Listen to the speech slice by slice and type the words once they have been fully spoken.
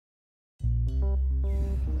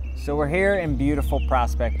So we're here in beautiful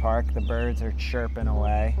Prospect Park. The birds are chirping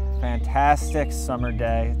away. Fantastic summer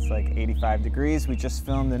day. It's like 85 degrees. We just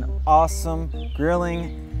filmed an awesome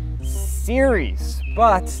grilling series.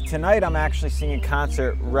 But tonight I'm actually seeing a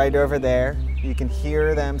concert right over there. You can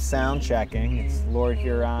hear them sound checking. It's Lord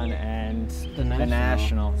Huron and the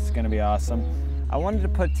National. It's gonna be awesome. I wanted to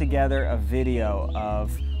put together a video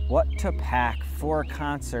of what to pack for a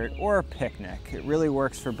concert or a picnic. It really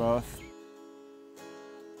works for both.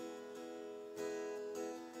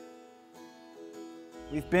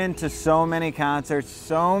 We've been to so many concerts,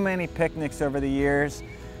 so many picnics over the years.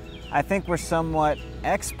 I think we're somewhat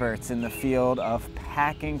experts in the field of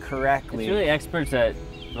packing correctly. It's really experts at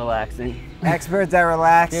relaxing. Experts at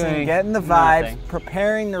relaxing, getting the vibes, nothing.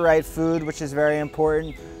 Preparing the right food, which is very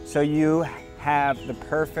important, so you have the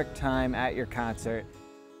perfect time at your concert.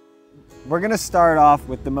 We're gonna start off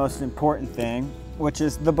with the most important thing, which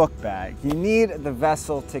is the book bag. You need the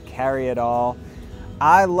vessel to carry it all.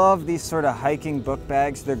 I love these sort of hiking book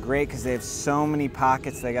bags. They're great because they have so many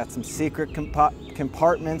pockets. They got some secret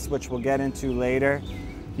compartments, which we'll get into later.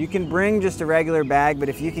 You can bring just a regular bag, but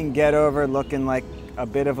if you can get over looking like a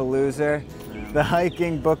bit of a loser, the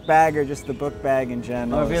hiking book bag or just the book bag in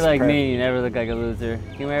general. Or if you're like me, you never look like a loser.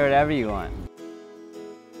 You can wear whatever you want.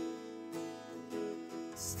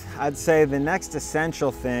 I'd say the next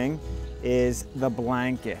essential thing is the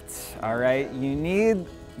blanket, all right?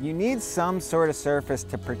 You need some sort of surface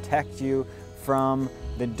to protect you from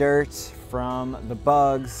the dirt, from the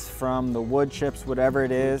bugs, from the wood chips, whatever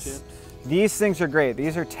it is. These things are great.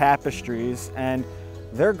 These are tapestries, and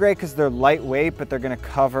they're great because they're lightweight, but they're gonna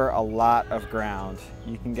cover a lot of ground.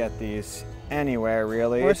 You can get these anywhere,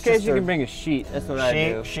 really. Worst case, you can bring a sheet. That's what I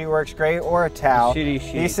do. Sheet works great, or a towel. Shitty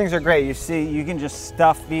sheet. These things are great. You see, you can just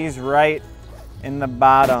stuff these right in the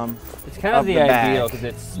bottom. It's kind of the ideal because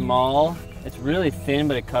it's small. It's really thin,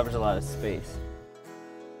 but it covers a lot of space.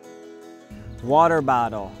 Water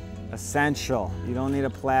bottle, essential. You don't need a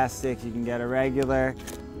plastic, you can get a regular.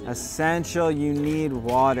 Essential, you need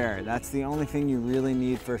water. That's the only thing you really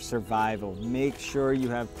need for survival. Make sure you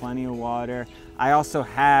have plenty of water. I also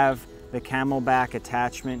have the Camelback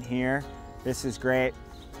attachment here. This is great.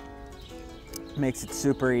 Makes it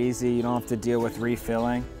super easy. You don't have to deal with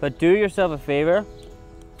refilling. But do yourself a favor.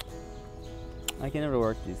 I can never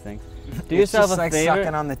work these things. Do yourself a favor. It's just like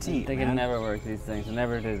sucking on the teeth. I can never work these things. I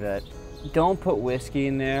never do that. Don't put whiskey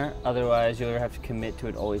in there, otherwise you'll have to commit to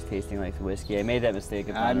it always tasting like whiskey. I made that mistake.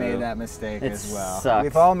 I made that mistake as well. Sucks.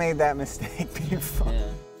 We've all made that mistake before. Yeah.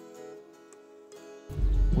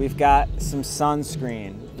 We've got some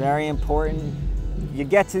sunscreen. Very important. You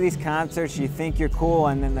get to these concerts, you think you're cool,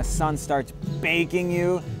 and then the sun starts baking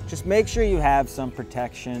you. Just make sure you have some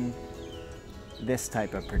protection. This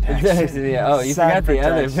type of protection. Yeah. Oh, you forgot the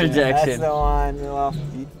other protection. That's the one. Well,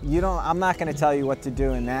 you don't. I'm not going to tell you what to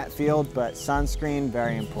do in that field, but sunscreen,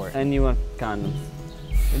 very important. And you want condoms.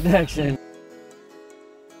 Protection.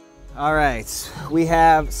 All right, we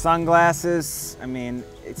have sunglasses. I mean,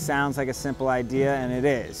 it sounds like a simple idea, and it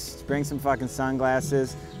is. Just bring some fucking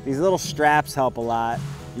sunglasses. These little straps help a lot.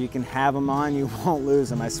 You can have them on, you won't lose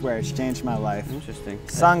them, I swear. It's changed my life. Interesting.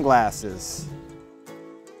 Sunglasses.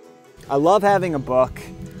 I love having a book.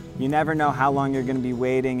 You never know how long you're gonna be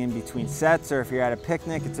waiting in between sets, or if you're at a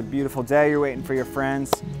picnic, it's a beautiful day, you're waiting for your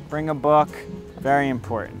friends. Bring a book, very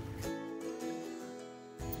important.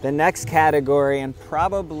 The next category, and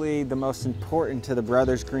probably the most important to the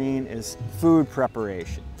Brothers Green, is food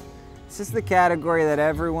preparation. This is the category that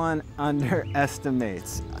everyone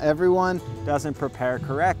underestimates. Everyone doesn't prepare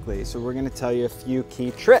correctly, so we're gonna tell you a few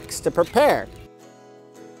key tricks to prepare.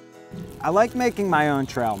 I like making my own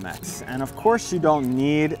trail mix, and of course you don't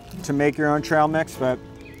need to make your own trail mix, but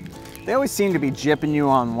they always seem to be gypping you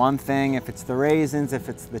on one thing, if it's the raisins, if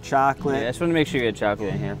it's the chocolate. Yeah, I just want to make sure you get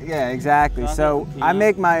chocolate in here. Yeah, exactly. Chocolate, so peanut. I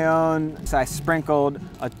make my own, so I sprinkled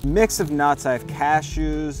a mix of nuts. I have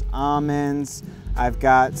cashews, almonds, I've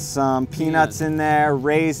got some peanuts in there,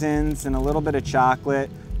 raisins, and a little bit of chocolate.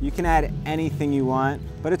 You can add anything you want,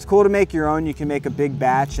 but it's cool to make your own. You can make a big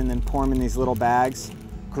batch and then pour them in these little bags.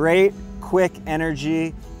 Great, quick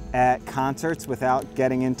energy at concerts without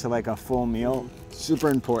getting into like a full meal. Super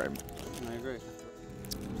important. I agree.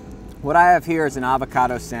 What I have here is an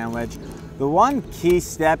avocado sandwich. The one key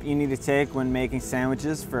step you need to take when making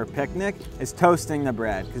sandwiches for a picnic is toasting the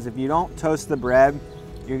bread, because if you don't toast the bread,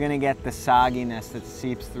 you're gonna get the sogginess that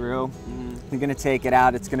seeps through. You're gonna take it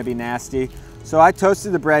out, it's gonna be nasty. So I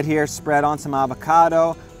toasted the bread here, spread on some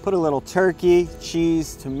avocado, put a little turkey,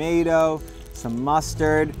 cheese, tomato, some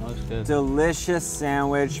mustard. Looks good. Delicious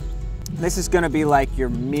sandwich. This is gonna be like your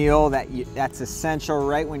meal that's essential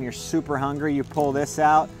right when you're super hungry. You pull this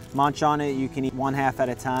out, munch on it. You can eat 1/2 at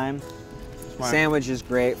a time. Smart. Sandwich is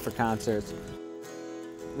great for concerts.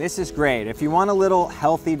 This is great. If you want a little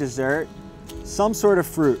healthy dessert, some sort of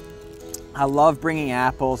fruit. I love bringing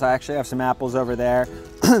apples. I actually have some apples over there.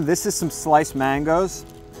 This is some sliced mangoes.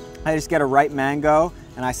 I just get a ripe mango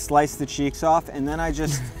and I slice the cheeks off, and then I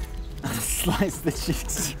just slice the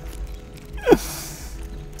cheeks.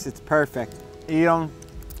 It's perfect. Eat them.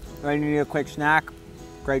 When you need a quick snack,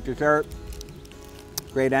 great dessert,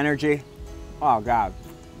 great energy. Oh God,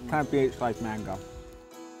 can't beat sliced mango.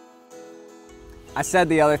 I said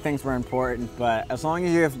the other things were important, but as long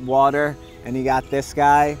as you have water and you got this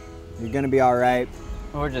guy, you're gonna be all right.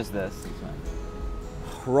 Or just this.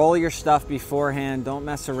 Roll your stuff beforehand. Don't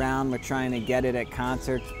mess around with trying to get it at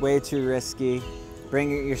concerts. Way too risky.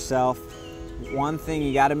 Bring it yourself. One thing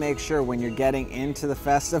you gotta make sure when you're getting into the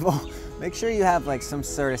festival, make sure you have like some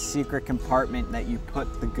sort of secret compartment that you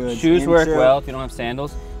put the goods Shoes into. work well if you don't have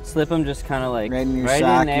sandals. Slip them just kind of like right in your right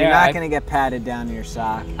sock. in there. You're not gonna get patted down in your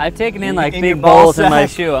sock. I've taken in like in your big ball bowls in my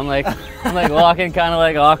sack. shoe. I'm like walking kind of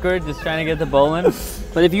like awkward, just trying to get the bowl in.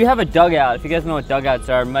 But if you have a dugout, if you guys know what dugouts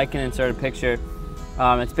are, Mike can insert a picture.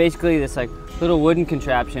 It's basically this like little wooden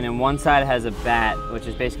contraption, and one side has a bat, which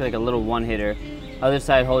is basically like a little one hitter. Other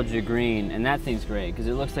side holds your green, and that thing's great because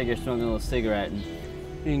it looks like you're smoking a little cigarette. And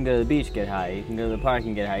you can go to the beach, get high. You can go to the park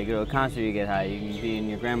and get high. You go to a concert, you get high. You can be in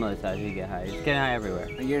your grandmother's house, you get high. You're just getting high everywhere.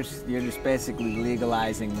 You're just basically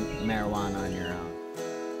legalizing marijuana on your own.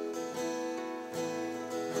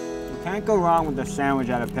 You can't go wrong with a sandwich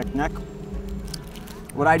at a picnic.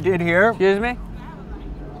 What I did here. Excuse me?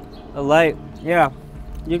 A light. Yeah.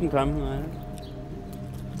 You can come.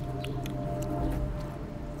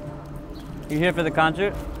 You here for the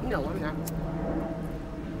concert? No, I'm not.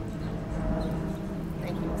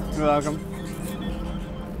 Thank you. You're welcome.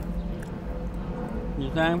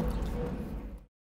 You saying?